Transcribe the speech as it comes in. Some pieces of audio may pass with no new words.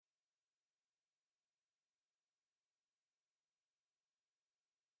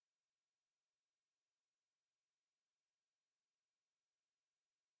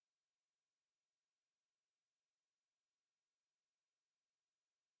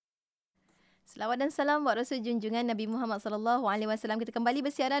Selawat dan salam buat Rasul junjungan Nabi Muhammad sallallahu alaihi wasallam. Kita kembali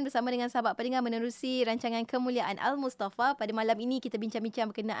bersiaran bersama dengan sahabat pendengar menerusi rancangan Kemuliaan Al-Mustafa. Pada malam ini kita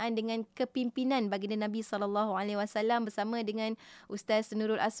bincang-bincang berkenaan dengan kepimpinan baginda Nabi sallallahu alaihi wasallam bersama dengan Ustaz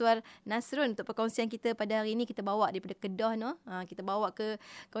Nurul Aswar Nasrun. Untuk perkongsian kita pada hari ini kita bawa daripada Kedah kita bawa ke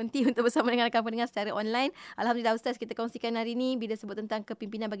konti untuk bersama dengan rakan pendengar secara online. Alhamdulillah Ustaz, kita kongsikan hari ini bila sebut tentang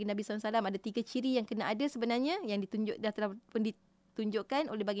kepimpinan baginda Nabi sallallahu alaihi wasallam, ada 3 ciri yang kena ada sebenarnya yang dah telah pun tunjukkan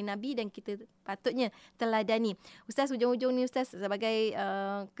oleh baginda Nabi dan kita patutnya teladani. Ustaz, hujung-hujung ni Ustaz, sebagai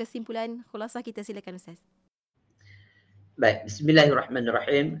kesimpulan khulasah kita, silakan Ustaz. Baik,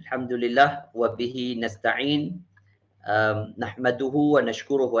 bismillahirrahmanirrahim. Alhamdulillah wa bihi nasta'in. Nahmaduhu wa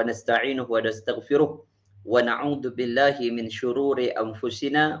nashkuruhu wa nasta'inuhu wa nastaghfiruh wa na'udzu billahi min syururi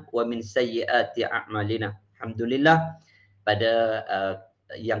anfusina wa min sayyiati a'malina. Alhamdulillah, pada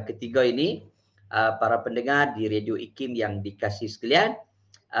yang ketiga ini, para pendengar di Radio IKIM yang dikasihi sekalian,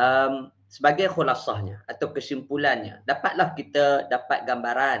 sebagai khulasahnya atau kesimpulannya, dapatlah kita dapat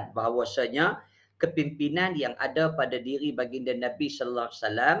gambaran bahawasanya kepimpinan yang ada pada diri baginda Nabi sallallahu alaihi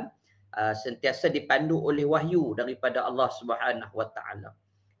wasallam sentiasa dipandu oleh wahyu daripada Allah Subhanahu wa taala.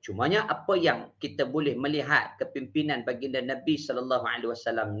 Cumanya apa yang kita boleh melihat kepimpinan baginda Nabi sallallahu alaihi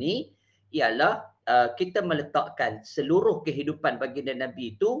wasallam ni ialah kita meletakkan seluruh kehidupan baginda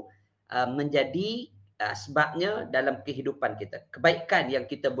Nabi itu menjadi sebabnya dalam kehidupan kita. Kebaikan yang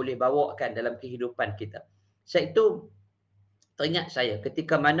kita boleh bawakan dalam kehidupan kita. Itu teringat saya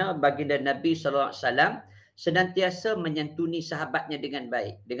ketika mana baginda Nabi sallallahu alaihi wasallam senantiasa menyantuni sahabatnya dengan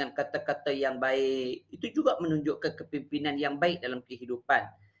baik, dengan kata-kata yang baik. Itu juga menunjukkan kepimpinan yang baik dalam kehidupan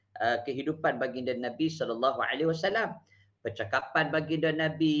baginda Nabi sallallahu alaihi wasallam. Percakapan baginda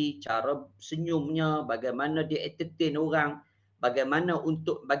Nabi, cara senyumnya, bagaimana dia entertain orang, bagaimana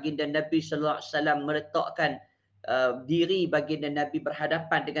untuk baginda Nabi sallallahu alaihi wasallam meletakkan diri baginda Nabi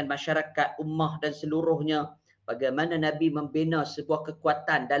berhadapan dengan masyarakat, ummah dan seluruhnya. Bagaimana Nabi membina sebuah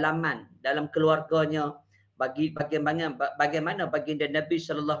kekuatan dalaman dalam keluarganya. Bagaimana baginda Nabi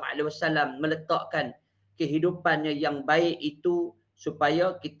sallallahu alaihi wasallam meletakkan kehidupannya yang baik itu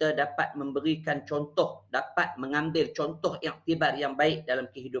supaya kita dapat memberikan contoh, dapat mengambil contoh iktibar yang baik dalam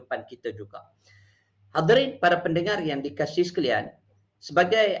kehidupan kita juga. Hadirin para pendengar yang dikasihi sekalian,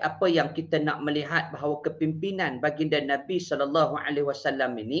 sebagai apa yang kita nak melihat bahawa kepimpinan baginda Nabi sallallahu alaihi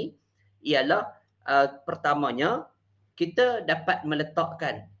wasallam ini ialah pertamanya kita dapat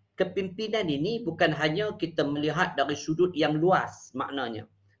meletakkan kepimpinan ini bukan hanya kita melihat dari sudut yang luas maknanya,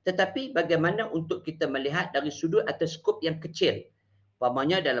 tetapi bagaimana untuk kita melihat dari sudut atau skop yang kecil.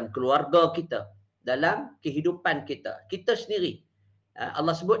 Umpamanya dalam keluarga kita, dalam kehidupan kita sendiri.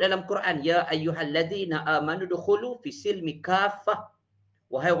 Allah sebut dalam Quran, ya ayyuhalladzina amanu dukhulu fi silmi kaffah.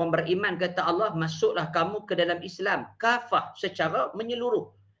 Wahai orang beriman, kata Allah, masuklah kamu ke dalam Islam kafah, secara menyeluruh.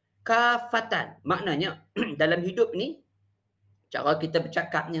 Kafatan, maknanya dalam hidup ni, cara kita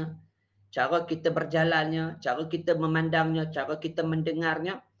bercakapnya, cara kita berjalannya, cara kita memandangnya, cara kita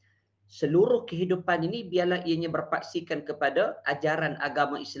mendengarnya, seluruh kehidupan ini biarlah ianya berpaksikan kepada ajaran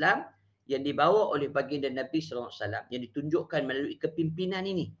agama Islam yang dibawa oleh baginda Nabi sallallahu alaihi wasallam, yang ditunjukkan melalui kepimpinan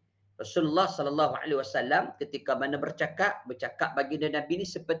ini. Rasulullah sallallahu alaihi wasallam ketika mana bercakap baginda Nabi ini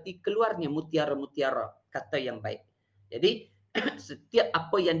seperti keluarnya mutiara-mutiara, kata yang baik. Jadi setiap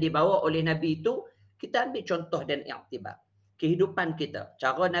apa yang dibawa oleh Nabi itu kita ambil contoh dan iktibar. Kehidupan kita,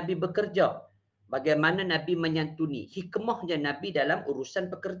 cara Nabi bekerja, bagaimana Nabi menyantuni, hikmahnya Nabi dalam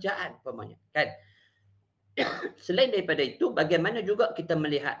urusan pekerjaan umpamanya, kan? Selain daripada itu, bagaimana juga kita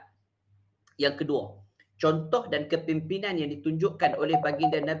melihat yang kedua, contoh dan kepimpinan yang ditunjukkan oleh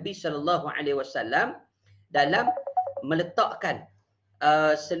baginda Nabi sallallahu alaihi wasallam dalam meletakkan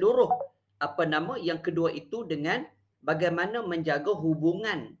seluruh yang kedua itu dengan bagaimana menjaga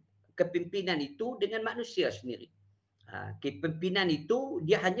hubungan kepimpinan itu dengan manusia sendiri. Kepimpinan itu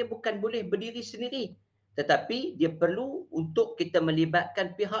dia hanya bukan boleh berdiri sendiri, tetapi dia perlu untuk kita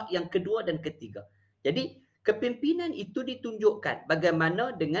melibatkan pihak yang kedua dan ketiga. Jadi kepimpinan itu ditunjukkan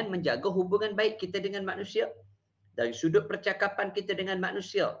bagaimana dengan menjaga hubungan baik kita dengan manusia, dari sudut percakapan kita dengan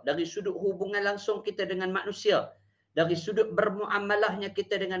manusia, dari sudut hubungan langsung kita dengan manusia, dari sudut bermuamalahnya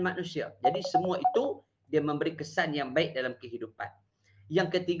kita dengan manusia. Jadi semua itu dia memberi kesan yang baik dalam kehidupan.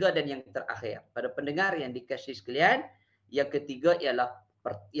 Yang ketiga dan yang terakhir, pada pendengar yang dikasihi sekalian, yang ketiga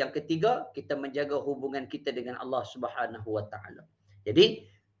kita menjaga hubungan kita dengan Allah Subhanahu wa taala. Jadi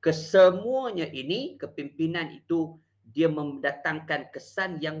kesemuanya ini, kepimpinan itu dia mendatangkan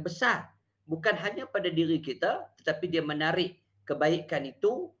kesan yang besar, bukan hanya pada diri kita, tetapi dia menarik kebaikan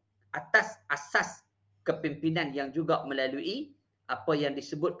itu atas asas kepimpinan yang juga melalui apa yang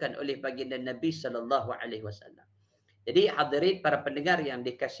disebutkan oleh baginda Nabi sallallahu alaihi wasallam. Jadi hadirin para pendengar yang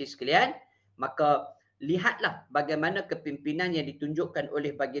dikasihi sekalian, Maka lihatlah bagaimana kepimpinan yang ditunjukkan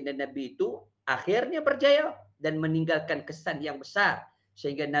oleh baginda Nabi itu akhirnya berjaya dan meninggalkan kesan yang besar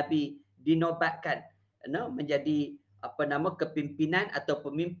sehingga Nabi dinobatkan menjadi kepimpinan atau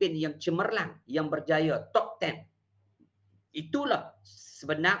pemimpin yang cemerlang, yang berjaya, top 10. Itulah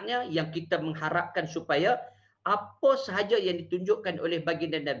sebenarnya yang kita mengharapkan supaya apa sahaja yang ditunjukkan oleh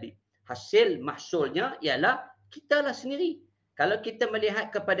baginda Nabi, hasil mahsulnya ialah kitalah sendiri. Kalau kita melihat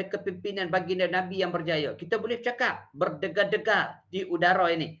kepada kepimpinan baginda Nabi yang berjaya, kita boleh cakap berdegar-degar di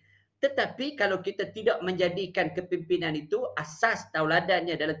udara ini. Tetapi kalau kita tidak menjadikan kepimpinan itu asas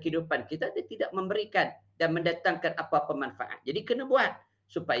tauladannya dalam kehidupan kita, dia tidak memberikan dan mendatangkan apa-apa manfaat. Jadi kena buat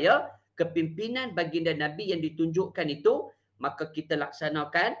supaya kepimpinan baginda Nabi yang ditunjukkan itu maka kita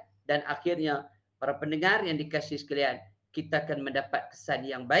laksanakan dan akhirnya para pendengar yang dikasihi sekalian, kita akan mendapat kesan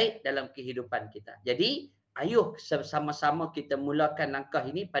yang baik dalam kehidupan kita. Jadi, ayuh sama-sama kita mulakan langkah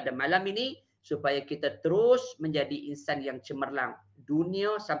ini pada malam ini supaya kita terus menjadi insan yang cemerlang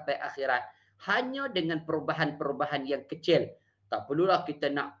dunia sampai akhirat. Hanya dengan perubahan-perubahan yang kecil. Tak perlulah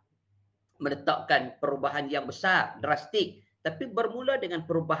kita nak meletakkan perubahan yang besar, drastik. Tapi bermula dengan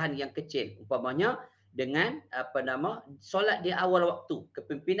perubahan yang kecil. Umpamanya, dengan solat di awal waktu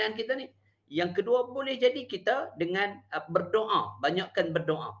kepimpinan kita ni. Yang kedua boleh jadi kita dengan berdoa, banyakkan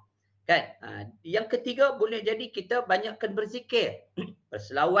berdoa. Kan? Yang ketiga boleh jadi kita banyakkan berzikir,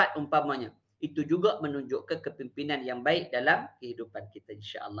 berselawat umpamanya. Itu juga menunjukkan kepimpinan yang baik dalam kehidupan kita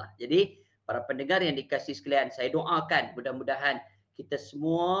insya-Allah. Jadi para pendengar yang dikasihi sekalian, saya doakan mudah-mudahan kita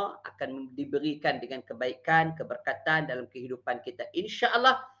semua akan diberikan dengan kebaikan, keberkatan dalam kehidupan kita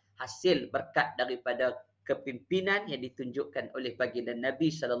insya-Allah. Hasil berkat daripada kepimpinan yang ditunjukkan oleh baginda Nabi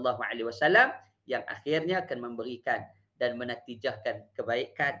SAW yang akhirnya akan memberikan dan menatijahkan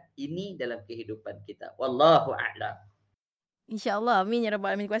kebaikan ini dalam kehidupan kita. Wallahu a'lam. InsyaAllah. Amin ya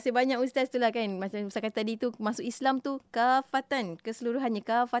Rabbal Alamin. Terima kasih banyak Ustaz tu lah kan. Macam Ustaz kata tadi tu, masuk Islam tu kafatan. Keseluruhannya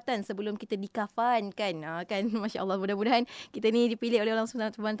kafatan sebelum kita dikafan kan. Kan Masya Allah. Mudah-mudahan kita ni dipilih oleh Allah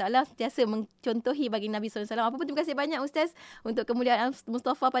SWT sentiasa mencontohi bagi Nabi SAW. Apa pun terima kasih banyak Ustaz untuk kemuliaan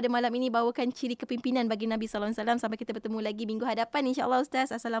Mustafa pada malam ini bawakan ciri kepimpinan bagi Nabi SAW. Sampai kita bertemu lagi minggu hadapan insyaAllah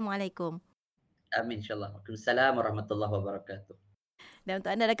Ustaz. Assalamualaikum. Amin insyaAllah. Waalaikumsalam warahmatullahi wabarakatuh. Dan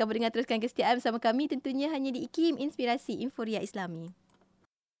untuk anda rakan pendengar teruskan kesetiaan bersama kami tentunya hanya di IKIM Inspirasi Inforia Islami.